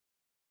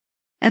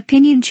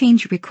Opinion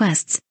change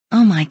requests.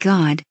 Oh my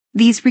god,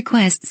 these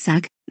requests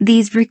suck.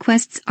 These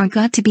requests are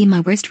got to be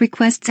my worst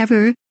requests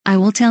ever. I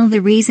will tell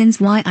the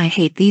reasons why I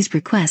hate these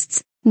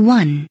requests.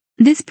 1.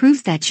 This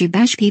proves that you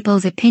bash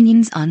people's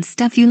opinions on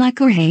stuff you like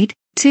or hate.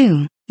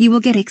 2. You will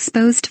get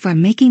exposed for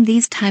making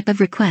these type of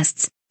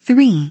requests.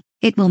 3.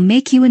 It will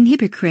make you an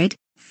hypocrite.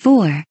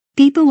 4.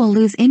 People will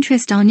lose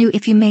interest on you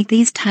if you make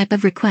these type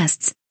of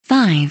requests.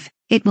 5.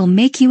 It will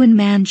make you a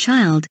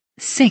man-child.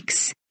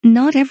 6.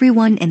 Not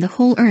everyone in the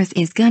whole earth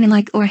is gonna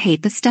like or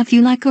hate the stuff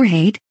you like or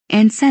hate.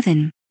 And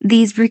 7.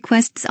 These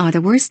requests are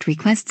the worst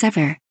requests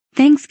ever.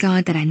 Thanks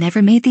God that I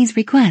never made these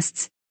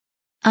requests.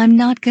 I'm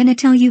not gonna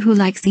tell you who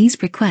likes these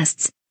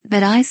requests,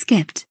 but I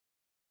skipped.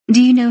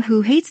 Do you know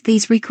who hates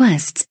these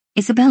requests?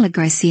 Isabella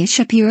Garcia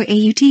Shapiro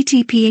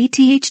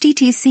AUTTPATHTTC,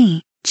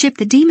 Chip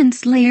the Demon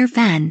Slayer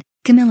fan,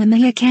 Camilla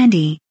Maya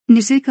Candy,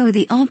 Nezuko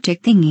the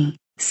Object Thingy,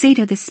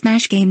 Sato the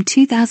Smash Game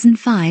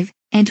 2005,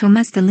 and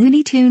Thomas the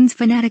Looney Tunes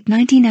Fanatic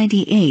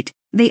 1998.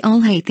 They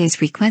all hate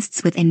these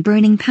requests with an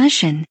burning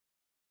passion.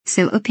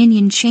 So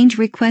opinion change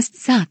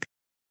requests suck.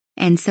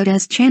 And so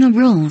does channel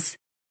rules.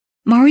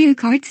 Mario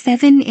Kart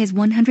 7 is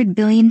 100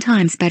 billion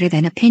times better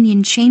than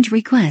opinion change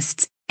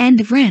requests. End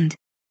of rant.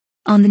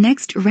 On the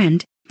next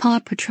rant, Paw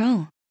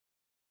Patrol.